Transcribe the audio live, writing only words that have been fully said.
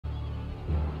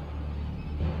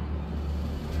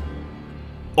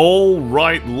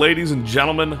Alright, ladies and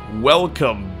gentlemen,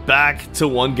 welcome back to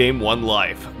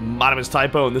 1Game1Life. My name is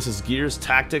Typo, and this is Gears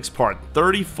Tactics Part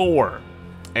 34.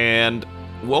 And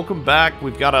welcome back.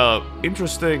 We've got a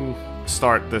interesting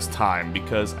start this time,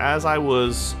 because as I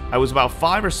was about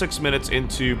 5 or 6 minutes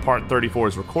into Part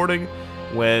 34's recording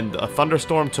when a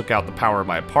thunderstorm took out the power of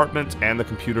my apartment and the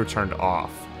computer turned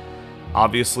off.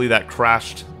 Obviously, that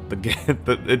crashed the game.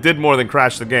 It did more than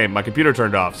crash the game. My computer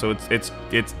turned off, so it's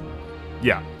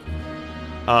yeah.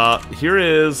 Here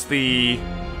is the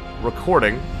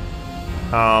recording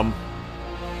that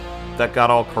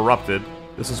got all corrupted.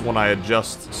 This is when I had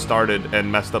just started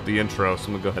and messed up the intro, so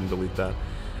I'm gonna go ahead and delete that.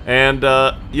 And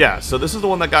yeah, so this is the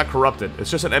one that got corrupted.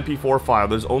 It's just an MP4 file.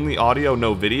 There's only audio,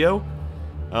 no video,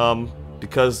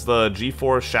 because the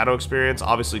GeForce Shadow Experience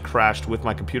obviously crashed with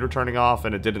my computer turning off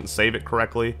and it didn't save it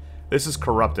correctly. This is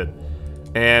corrupted.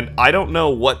 And I don't know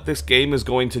what this game is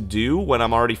going to do when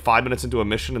I'm already 5 minutes into a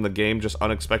mission and the game just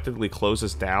unexpectedly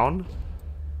closes down.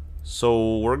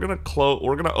 So we're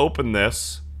gonna open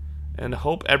this and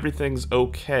hope everything's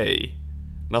okay.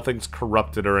 Nothing's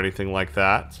corrupted or anything like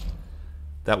that.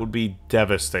 That would be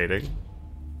devastating.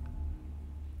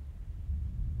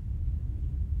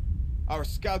 Our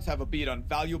scouts have a beat on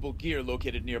valuable gear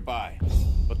located nearby,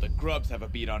 but the grubs have a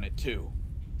beat on it too.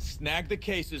 Snag the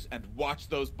cases and watch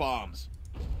those bombs.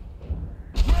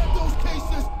 Grab those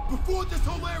cases before this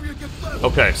whole area gets leveled.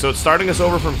 Okay, so it's starting us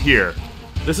over from here.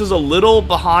 This is a little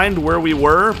behind where we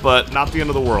were, but not the end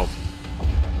of the world.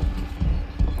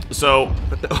 So,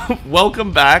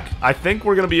 welcome back. I think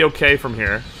we're gonna be okay from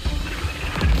here.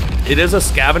 It is a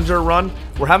scavenger run.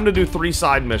 We're having to do 3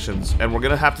 side missions, and we're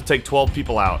gonna have to take 12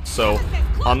 people out. So,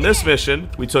 on this mission,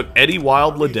 we took Eddie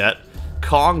Wild Ledette,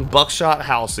 Kong Buckshot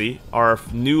Halsey, our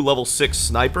new level 6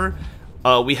 sniper.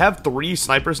 We have 3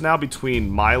 snipers now between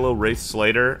Milo, Wraith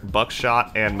Slater,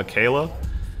 Buckshot, and Michaela.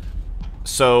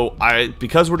 So,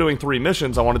 because we're doing 3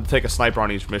 missions, I wanted to take a sniper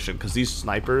on each mission, because these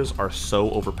snipers are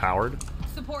so overpowered.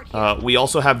 We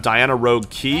also have Diana Rogue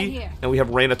Key, and we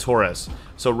have Reina Torres.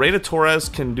 So Reina Torres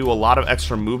can do a lot of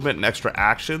extra movement and extra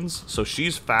actions, so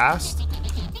she's fast.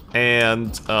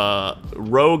 And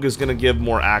Rogue is going to give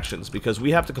more actions, because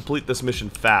we have to complete this mission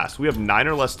fast. We have 9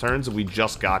 or less turns, and we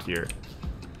just got here.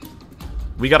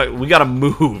 We gotta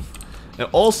move. And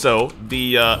also,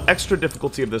 the extra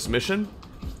difficulty of this mission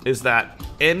is that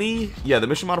the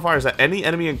mission modifier is that any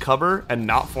enemy in cover and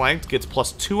not flanked gets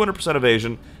plus 200%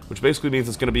 evasion, which basically means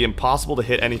it's going to be impossible to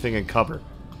hit anything in cover.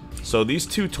 So these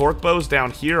 2 torque bows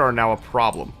down here are now a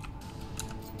problem.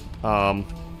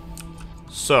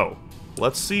 So,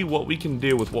 let's see what we can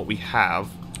do with what we have.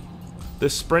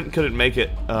 This sprint couldn't make it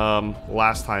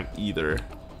last time either.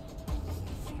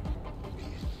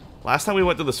 Last time we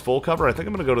went to this full cover, I think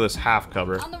I'm going to go to this half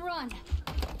cover. On the run.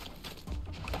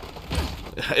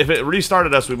 If it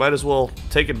restarted us, we might as well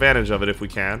take advantage of it if we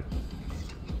can.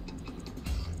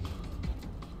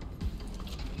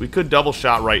 We could double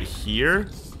shot right here.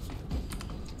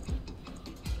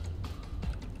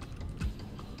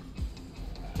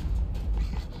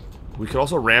 We could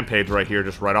also rampage right here,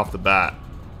 just right off the bat.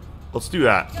 Let's do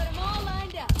that.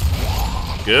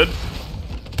 Good.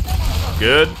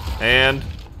 Good. And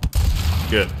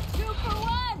good.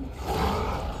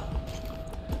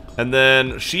 And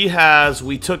then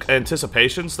we took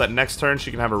anticipation, so that next turn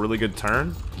she can have a really good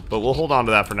turn. But we'll hold on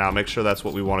to that for now, make sure that's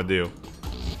what we want to do.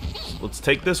 Let's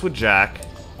take this with Jack.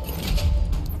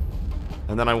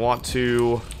 And then I want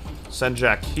to send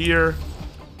Jack here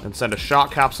and send a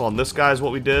shot capsule on this guy is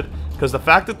what we did. Because the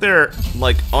fact that they're,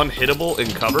 like, unhittable in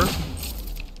cover,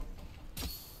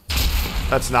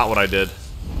 that's not what I did.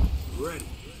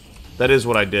 That is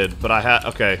what I did, but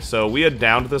okay, so we had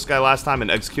downed this guy last time and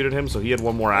executed him, so he had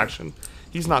 1 more action.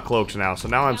 He's not cloaked now, so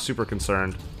now I'm super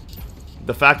concerned.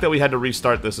 The fact that we had to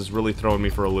restart this is really throwing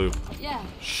me for a loop. Yeah.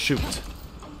 Shoot.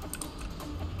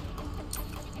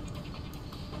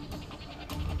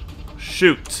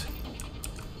 Shoot.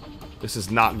 This is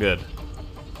not good.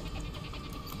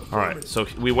 Alright, so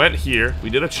we went here, we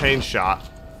did a chain shot.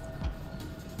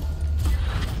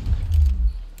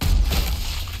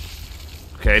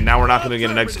 Okay, now we're not going to get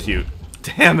an execute.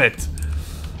 Damn it!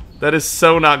 That is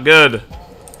so not good.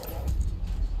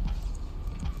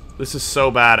 This is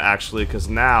so bad, actually, because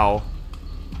now...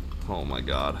 Oh my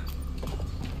god.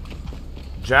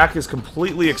 Jack is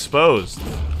completely exposed.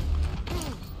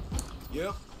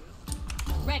 Yep.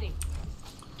 Ready.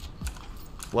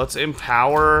 Let's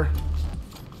empower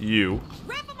you.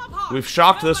 We've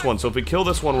shocked this one, so if we kill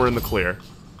this one, we're in the clear.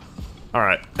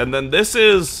 Alright, and then this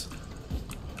is...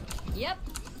 Yep.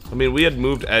 I mean, we had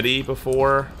moved Eddie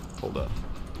before. Hold up.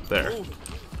 There.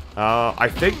 I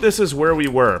think this is where we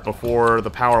were before the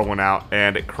power went out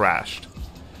and it crashed.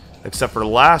 Except for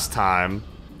last time,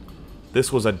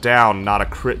 this was a down, not a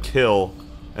crit kill.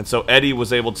 And so Eddie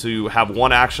was able to have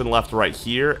one action left right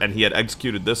here, and he had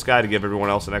executed this guy to give everyone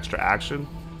else an extra action.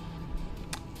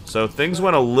 So things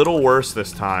went a little worse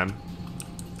this time.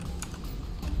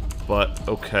 But,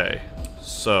 okay.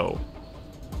 So.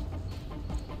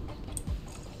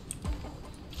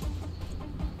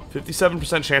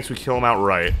 57% chance we kill him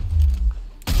outright.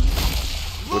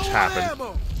 Which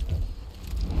happened.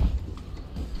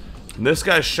 And this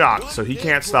guy's shocked, so he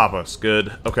can't stop us.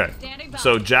 Good. Okay.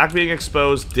 So Jack being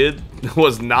exposed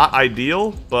was not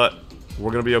ideal, but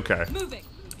we're gonna be okay.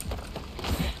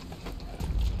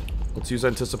 Let's use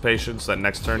anticipation so that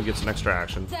next turn gets an extra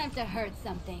action. Time to hurt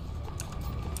something.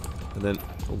 And then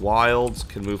Wilds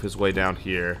can move his way down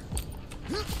here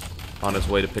on his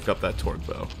way to pick up that torque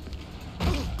bow.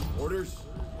 Orders.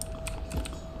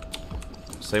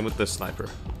 Same with this sniper.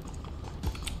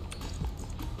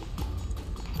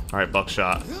 Alright,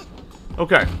 buckshot.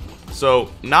 Okay, so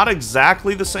not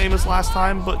exactly the same as last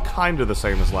time, but kind of the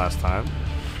same as last time.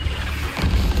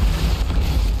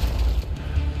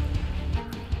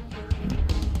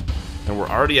 And we're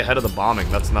already ahead of the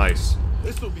bombing. That's nice.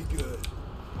 This'll be good.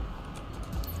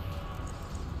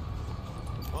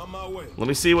 On my way. Let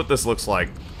me see what this looks like.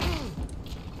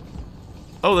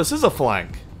 Oh, this is a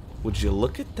flank. Would you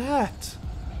look at that?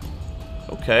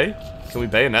 Okay. Can we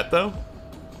bayonet, though?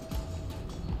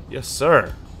 Yes,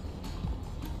 sir.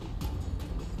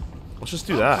 Let's just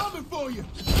do that. Coming for you.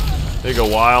 There you go,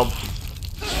 Wild.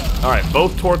 Alright,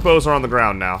 both torque bows are on the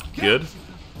ground now. Good.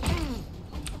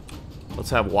 Let's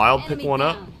have Wild pick one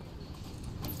up.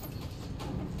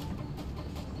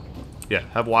 Yeah,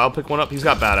 have Wild pick one up. He's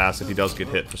got badass if he does get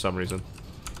hit for some reason.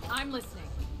 I'm listening.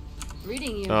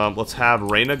 Reading you. Let's have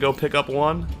Reyna go pick up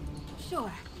one.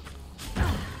 Sure.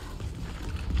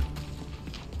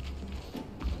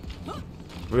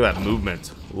 Look at that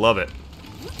movement. Love it.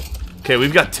 Okay,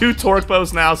 we've got 2 torque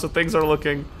bows now, so things are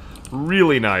looking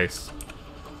really nice.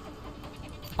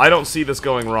 I don't see this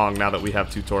going wrong now that we have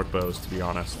 2 torque bows, to be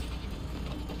honest.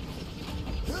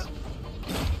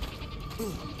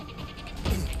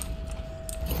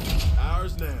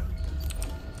 Ours now.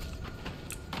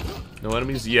 No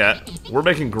enemies yet. We're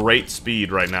making great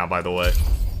speed right now, by the way.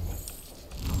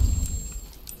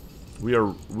 We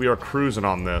are cruising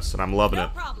on this, and I'm loving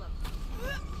it. Problem.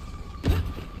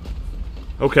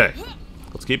 Okay,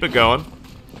 let's keep it going.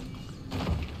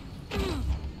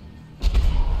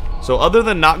 So other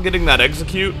than not getting that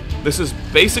execute, this is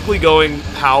basically going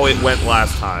how it went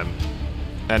last time.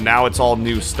 And now it's all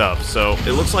new stuff. So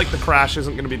it looks like the crash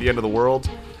isn't going to be the end of the world.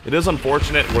 It is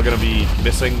unfortunate. We're going to be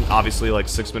missing, obviously, like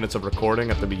 6 minutes of recording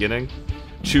at the beginning.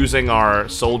 Choosing our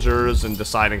soldiers and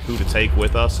deciding who to take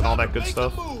with us and all that good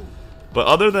stuff. But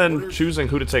other than choosing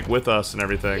who to take with us and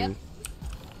everything,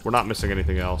 we're not missing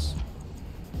anything else.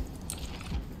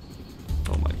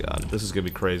 Oh my god, this is gonna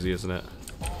be crazy, isn't it?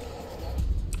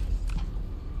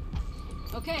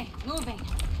 Okay, moving.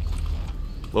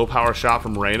 Low power shot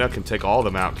from Reyna can take all of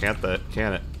them out, can't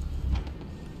it?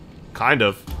 Kind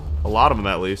of. A lot of them,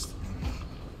 at least.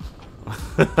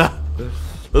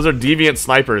 Those are deviant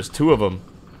snipers, 2 of them.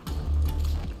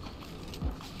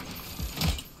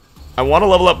 I want to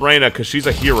level up Reyna because she's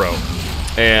a hero.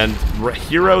 And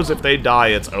heroes, if they die,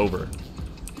 it's over.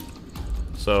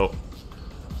 So,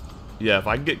 yeah, if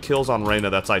I can get kills on Reyna,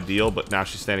 that's ideal, but now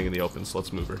she's standing in the open, so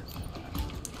let's move her.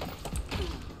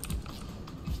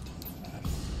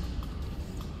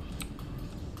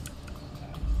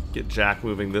 Get Jack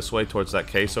moving this way towards that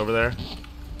case over there.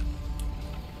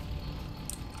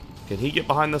 Can he get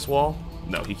behind this wall?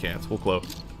 No, he can't. We'll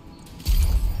close.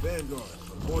 Vanguard,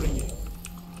 reporting in.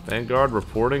 Vanguard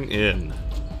reporting in.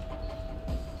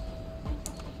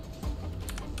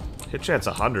 Hit chance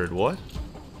 100, what?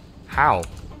 How?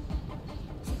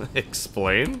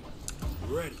 Explain?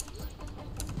 Ready.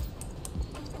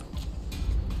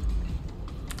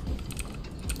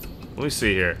 Let me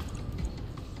see here.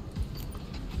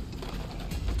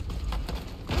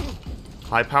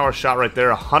 High power shot right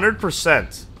there,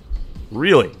 100%.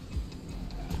 Really?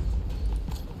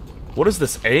 What is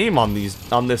this aim on these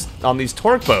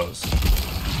torque bows?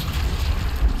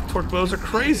 Torque bows are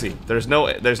crazy. There's no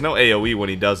AoE when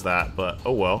he does that, but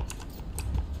oh well.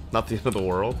 Not the end of the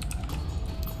world.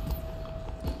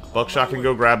 Buckshot can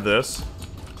go grab this.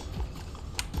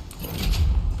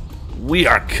 We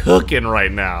are cooking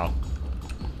right now.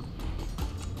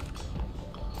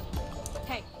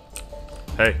 Hey.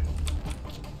 Hey.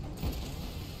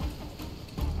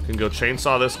 Can go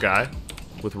chainsaw this guy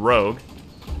with Rogue.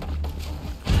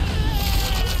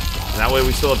 That way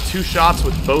we still have 2 shots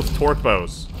with both torque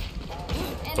bows.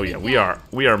 Oh yeah,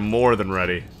 we are more than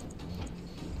ready.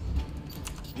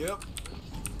 Yep.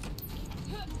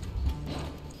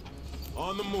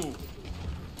 On the move.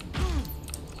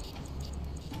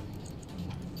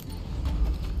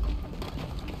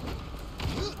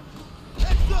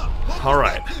 All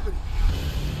right.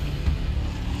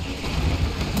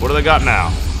 What do they got now?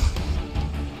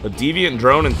 A deviant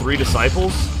drone and 3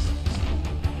 disciples?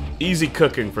 Easy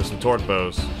cooking for some torque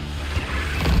bows.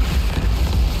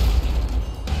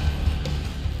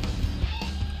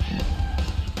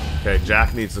 Okay,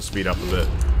 Jack needs to speed up a bit.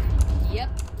 Yep.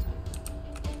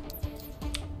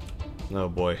 Oh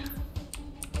boy.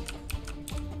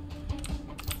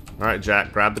 Alright,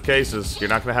 Jack, grab the cases. You're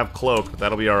not going to have cloak, but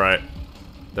that'll be alright.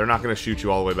 They're not going to shoot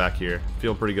you all the way back here.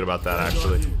 Feeling pretty good about that,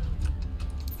 actually.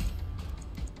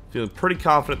 Feeling pretty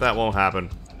confident that won't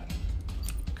happen.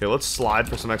 Okay, let's slide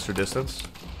for some extra distance.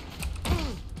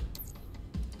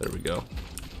 There we go.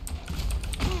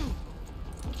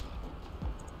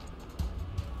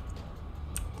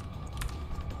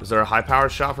 Is there a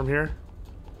high-powered shot from here?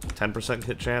 10%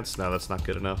 hit chance? No, that's not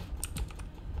good enough.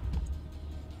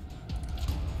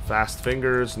 Fast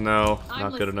fingers? No,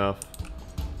 not good enough.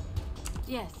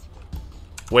 Yes.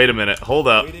 Wait a minute, hold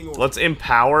up. Let's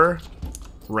empower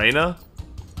Reyna.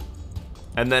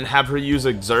 And then have her use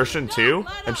exertion too.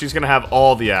 And she's gonna have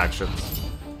all the actions.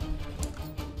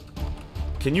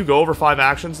 Can you go over 5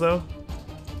 actions though?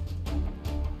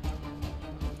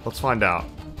 Let's find out.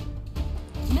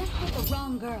 Messed with the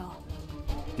wrong girl.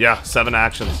 Yeah, 7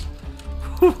 actions.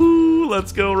 Woohoo!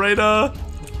 Let's go, Reyna!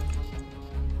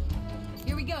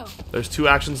 Here we go. There's 2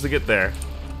 actions to get there.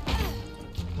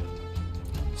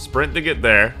 Sprint to get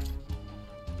there.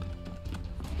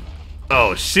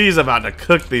 Oh, she's about to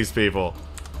cook these people.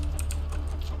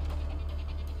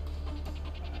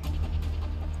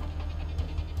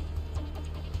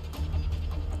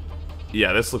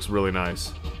 Yeah, this looks really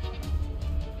nice.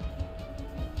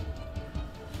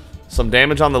 Some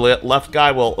damage on the left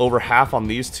guy, well, over half on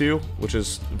these 2, which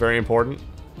is very important.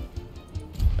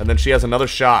 And then she has another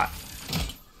shot.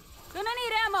 Gonna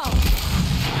need ammo.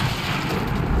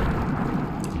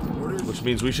 Which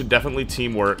means we should definitely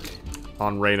teamwork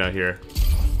on Reyna here.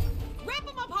 Rip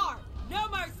them apart. No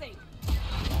mercy.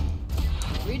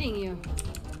 Reading you.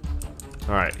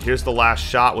 Alright, here's the last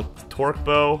shot with the torque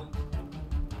bow.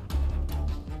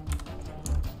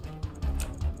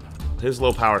 His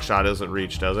low power shot isn't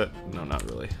reached, does it? No, not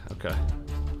really. Okay.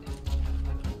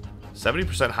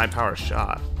 70% high power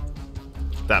shot.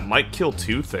 That might kill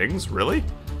 2 things? Really?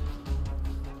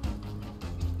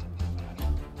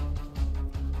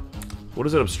 What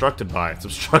is it obstructed by? It's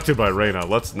obstructed by Reyna.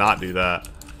 Let's not do that.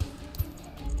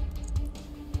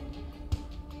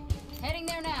 Heading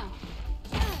there now.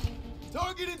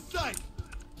 Target in sight.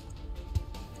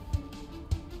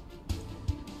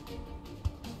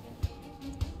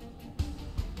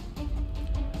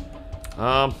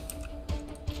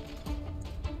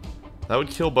 That would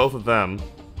kill both of them.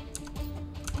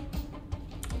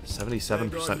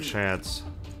 77% chance.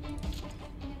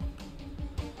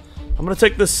 I'm gonna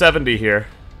take this 70 here.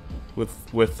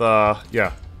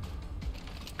 Yeah.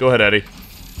 Go ahead, Eddie.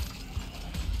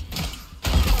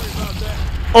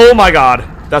 Oh my god.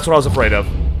 That's what I was afraid of.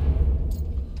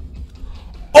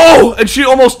 Oh! And she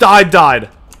almost died.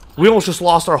 We almost just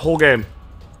lost our whole game.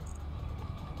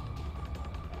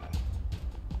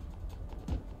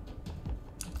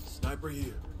 Sniper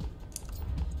here.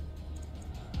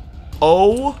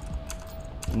 Oh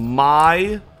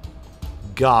my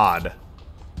god.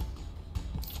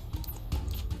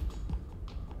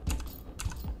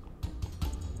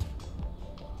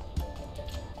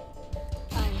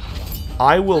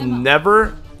 I will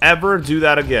never, ever do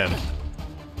that again.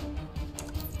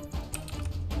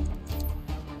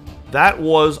 That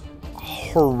was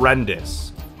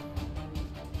horrendous.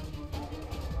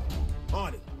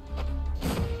 On it.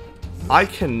 I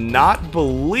cannot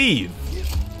believe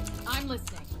I'm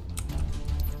listening.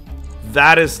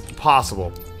 that is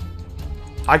possible.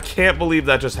 I can't believe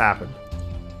that just happened.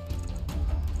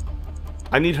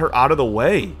 I need her out of the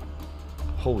way.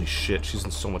 Holy shit, she's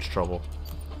in so much trouble.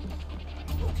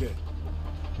 Okay.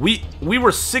 We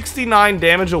were 69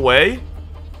 damage away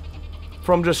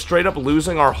from just straight up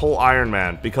losing our whole Iron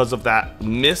Man because of that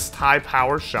missed high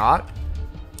power shot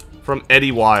from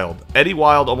Eddie Wild. Eddie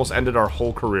Wild almost ended our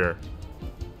whole career.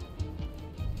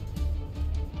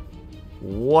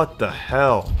 What the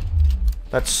hell?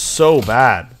 That's so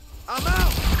bad. I'm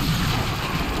out.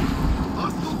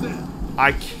 Hostile down.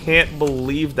 I can't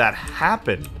believe that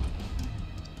happened.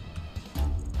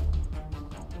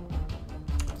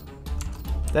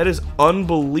 That is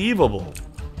unbelievable.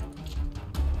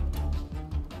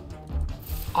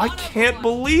 I can't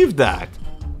believe that.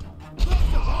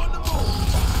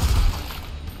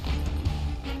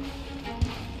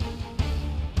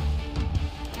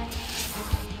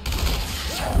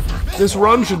 This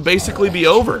run should basically be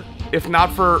over, if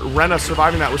not for Rena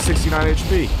surviving that with 69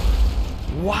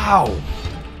 HP. Wow.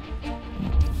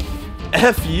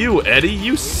 F you, Eddie.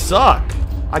 You suck.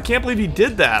 I can't believe he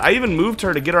did that. I even moved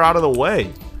her to get her out of the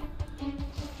way.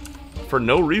 For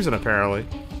no reason, apparently.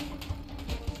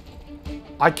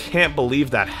 I can't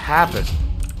believe that happened.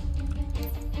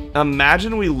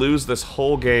 Imagine we lose this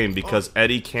whole game because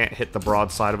Eddie can't hit the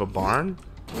broadside of a barn.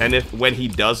 And when he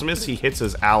does miss, he hits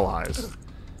his allies.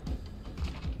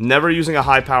 Never using a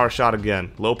high power shot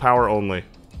again. Low power only.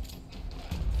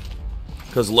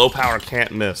 Because low power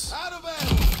can't miss.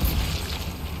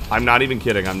 I'm not even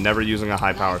kidding. I'm never using a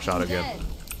high power shot again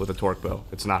with a torque bow.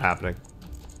 It's not happening.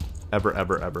 Ever,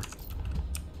 ever, ever.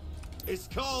 It's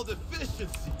called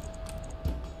efficiency.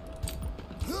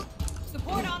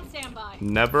 Support on standby.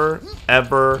 Never,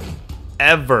 ever,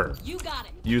 ever You got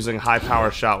it. using high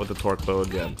power shot with the torque bow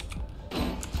again.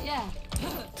 Yeah.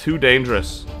 Too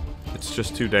dangerous. It's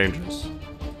just too dangerous.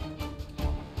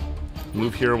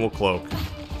 Move here and we'll cloak.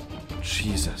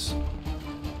 Jesus.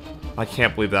 I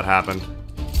can't believe that happened.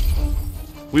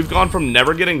 We've gone from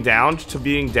never getting downed to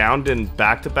being downed in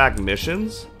back-to-back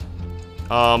missions.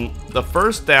 The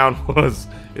first down was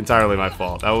entirely my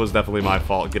fault. That was definitely my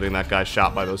fault, getting that guy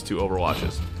shot by those two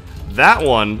overwatches. That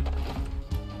one,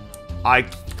 I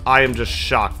am just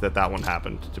shocked that that one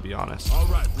happened, to be honest. All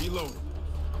right, reload.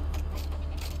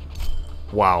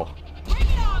 Wow.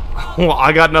 Well,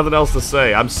 I got nothing else to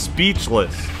say. I'm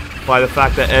speechless by the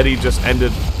fact that Eddie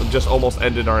just almost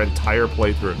ended our entire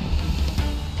playthrough.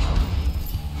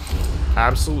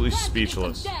 Absolutely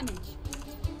speechless.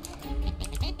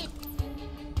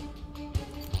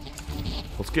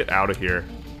 Let's get out of here.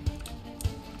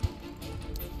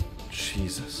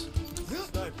 Jesus.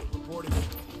 Sniper reporting.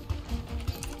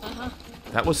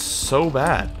 That was so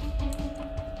bad.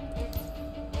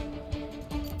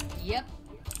 Yep.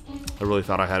 I really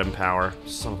thought I had him power.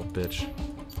 Son of a bitch.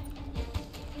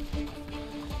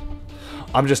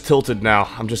 I'm just tilted now.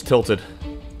 I'm just tilted.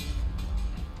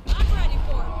 I'm ready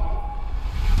for it.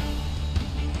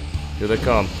 Here they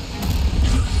come.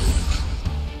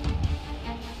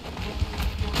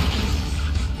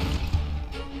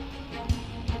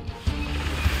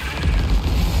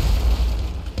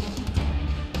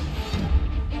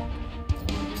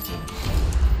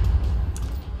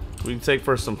 We can take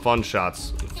for some fun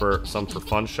shots, for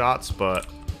fun shots, but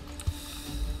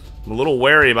I'm a little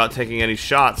wary about taking any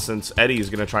shots since Eddie's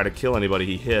gonna try to kill anybody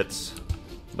he hits,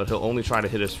 but he'll only try to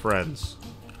hit his friends,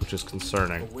 which is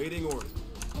concerning. Awaiting order.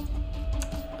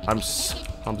 I'm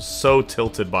so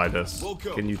tilted by this.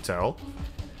 Can you tell?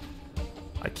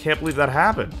 I can't believe that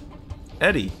happened.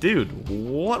 Eddie, dude,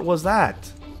 what was that?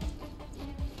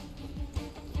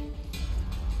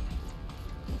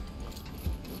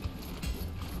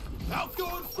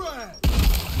 Outgoing frag.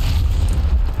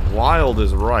 Wild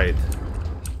is right.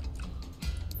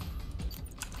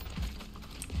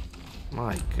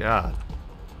 My God.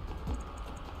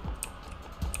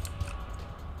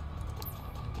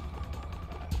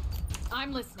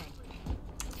 I'm listening.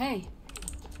 Hey.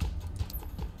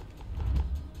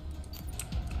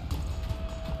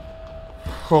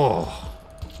 Oh.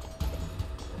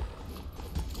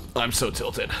 I'm so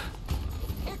tilted.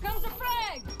 Here comes a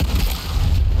frag.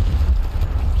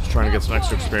 Just trying to get some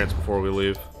extra experience before we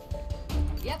leave.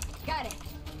 Yep, got it.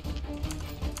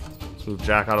 Let's move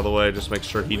Jack out of the way, just make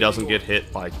sure he doesn't get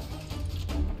hit by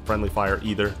friendly fire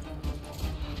either.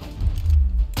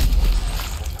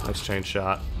 Nice chain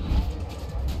shot.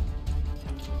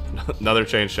 Another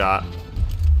chain shot.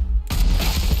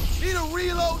 Need a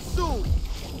reload soon.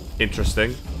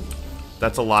 Interesting.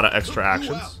 That's a lot of extra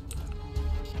actions.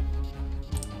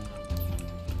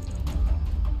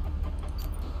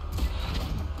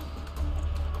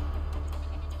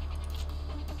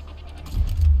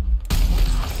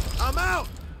 I'm out.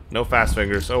 No fast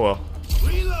fingers. Oh well.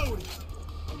 Reloading.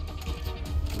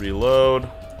 Reload.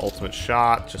 Ultimate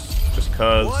shot. Just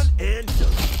cuz. One and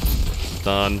done.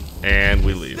 Done. And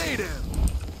we leave. Stay down.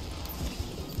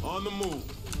 On the move.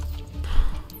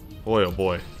 Boy, oh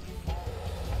boy.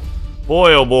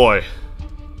 Boy, oh boy.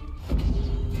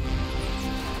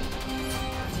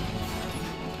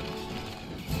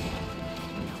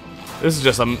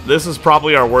 This is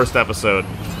probably our worst episode.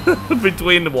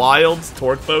 Between Wild's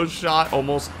torque bow shot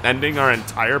almost ending our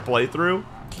entire playthrough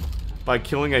by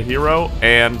killing a hero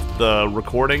and the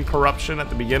recording corruption at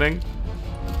the beginning.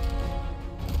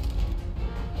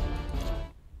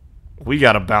 We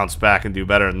gotta bounce back and do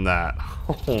better than that.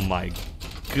 Oh my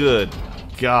good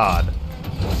God.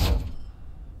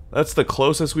 That's the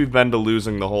closest we've been to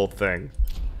losing the whole thing.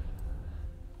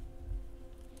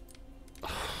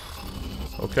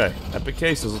 Okay, epic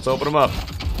cases. Let's open them up.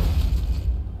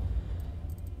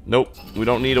 Nope, we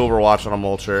don't need Overwatch on our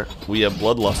Mulcher. We have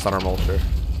Bloodlust on our Mulcher.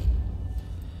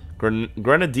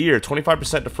 Grenadier,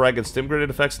 25% defrag and stim grenade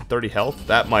effects and 30 health.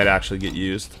 That might actually get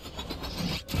used.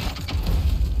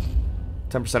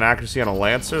 10% accuracy on a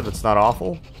Lancer. That's not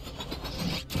awful.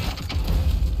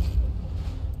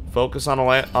 Focus on a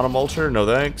Mulcher. No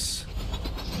thanks.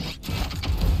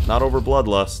 Not over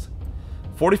Bloodlust.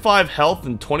 45 health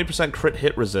and 20% crit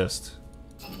hit resist.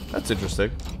 That's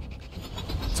interesting.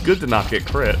 It's good to not get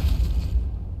crit.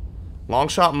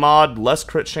 Longshot mod, less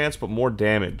crit chance but more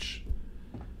damage.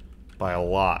 By a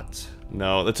lot.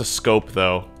 No, it's a scope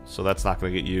though, so that's not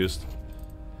going to get used.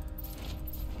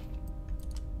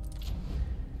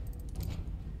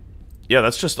 Yeah,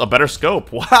 that's just a better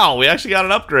scope. Wow, we actually got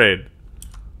an upgrade.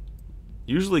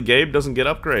 Usually Gabe doesn't get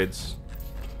upgrades.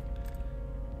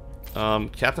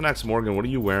 Captain Axe Morgan, what are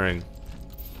you wearing?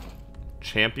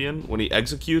 Champion. When he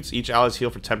executes, each ally's heal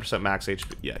for 10% max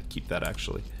HP. Yeah, keep that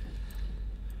actually.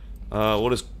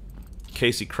 What is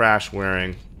Casey Crash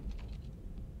wearing?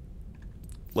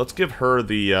 Let's give her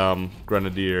the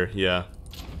Grenadier. Yeah,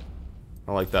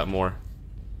 I like that more.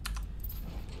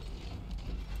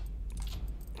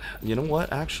 You know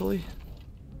what, actually?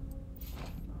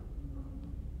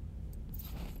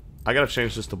 I gotta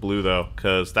change this to blue though,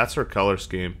 because that's her color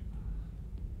scheme.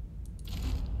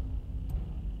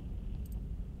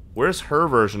 Where's her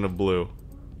version of blue?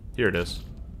 Here it is.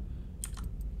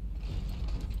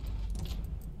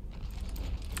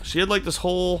 She had like this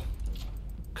whole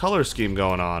color scheme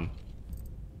going on,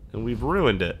 and we've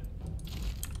ruined it.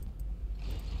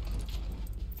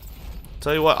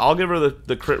 Tell you what, I'll give her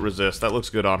the crit resist. That looks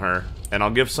good on her. And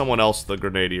I'll give someone else the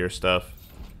Grenadier stuff.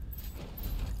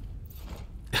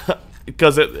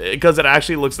 because it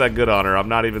actually looks that good on her. I'm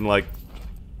not even like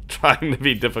trying to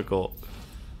be difficult.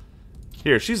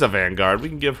 Here, she's a Vanguard. We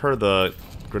can give her the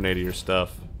Grenadier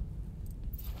stuff.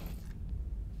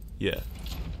 Yeah.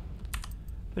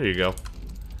 There you go.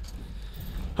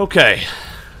 Okay.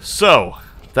 So,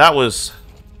 that was...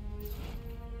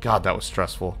 God, that was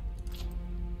stressful.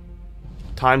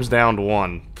 Time's down to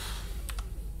 1.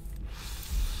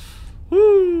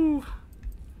 Woo!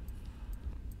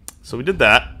 So we did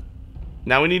that.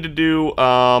 Now we need to do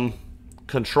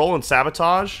control and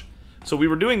sabotage. So we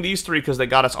were doing these 3 because they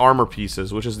got us armor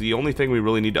pieces, which is the only thing we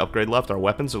really need to upgrade left. Our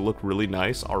weapons look really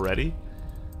nice already.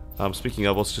 Speaking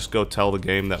of, let's just go tell the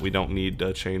game that we don't need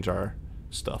to change our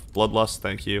stuff. Bloodlust,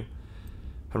 thank you.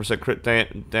 100% crit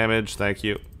damage, thank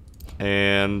you.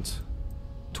 And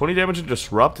 20 damage and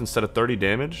disrupt instead of 30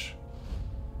 damage.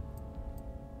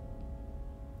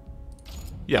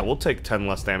 Yeah, we'll take 10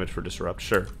 less damage for disrupt.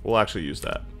 Sure, we'll actually use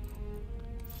that.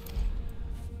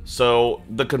 So,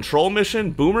 the control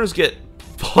mission, boomers get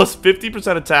plus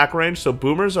 50% attack range, so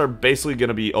boomers are basically going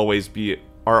to be always going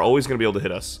to be able to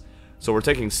hit us. So we're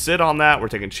taking Sid on that, we're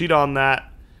taking Cheetah on that,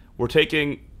 we're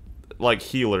taking like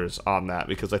healers on that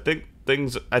because I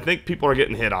think people are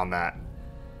getting hit on that.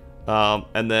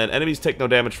 And then enemies take no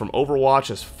damage from Overwatch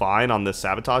is fine on this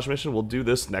sabotage mission. We'll do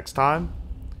this next time.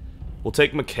 We'll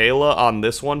take Michaela on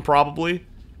this one probably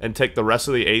and take the rest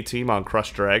of the A team on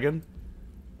Crushed Dragon.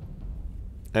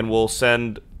 And we'll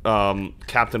send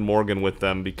Captain Morgan with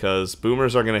them because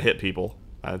boomers are going to hit people.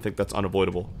 I think that's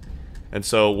unavoidable. And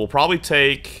so we'll probably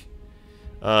take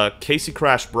Casey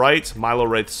Crash Bright, Milo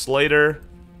Wraith Slater,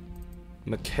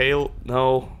 Michaela...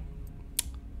 No.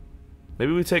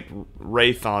 Maybe we take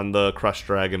Wraith on the Crushed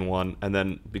Dragon one, and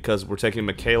then because we're taking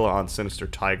Michaela on Sinister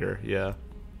Tiger, yeah.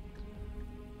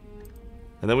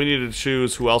 And then we need to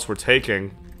choose who else we're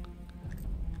taking.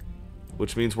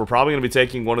 Which means we're probably going to be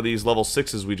taking one of these level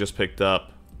 6s we just picked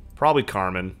up. Probably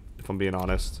Carmen, if I'm being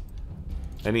honest.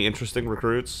 Any interesting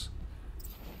recruits?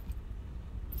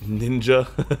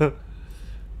 Ninja.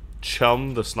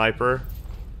 Chum, the sniper.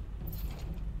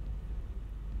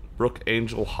 Brooke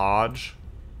Angel Hodge.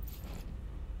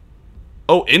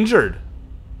 Oh, injured.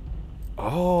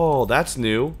 Oh, that's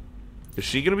new. Is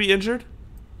she going to be injured?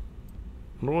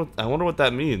 I wonder what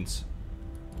that means.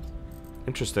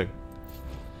 Interesting.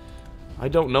 I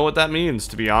don't know what that means,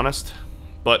 to be honest.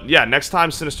 But yeah, next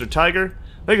time, Sinister Tiger.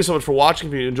 Thank you so much for watching.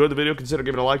 If you enjoyed the video, consider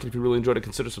giving it a like. If you really enjoyed it,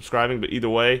 consider subscribing. But either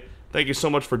way, thank you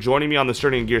so much for joining me on this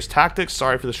journey in Gears Tactics.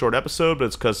 Sorry for the short episode, but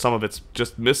it's because some of it's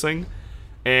just missing.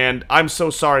 And I'm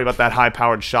so sorry about that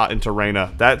high-powered shot into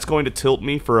Reyna. That's going to tilt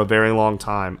me for a very long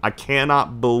time. I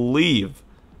cannot believe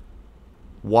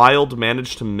Wild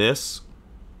managed to miss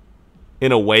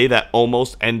in a way that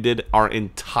almost ended our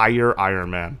entire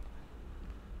Iron Man.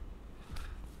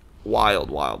 Wild,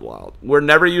 wild, wild. We're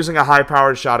never using a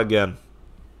high-powered shot again.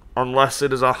 Unless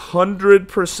it is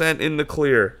 100% in the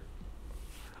clear.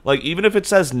 Like, even if it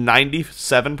says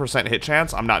 97% hit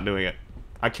chance, I'm not doing it.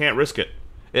 I can't risk it.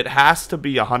 It has to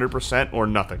be 100% or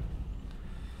nothing.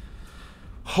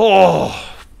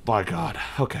 Oh, my God.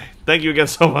 Okay. Thank you again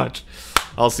so much.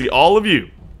 I'll see all of you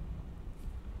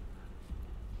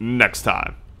next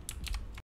time.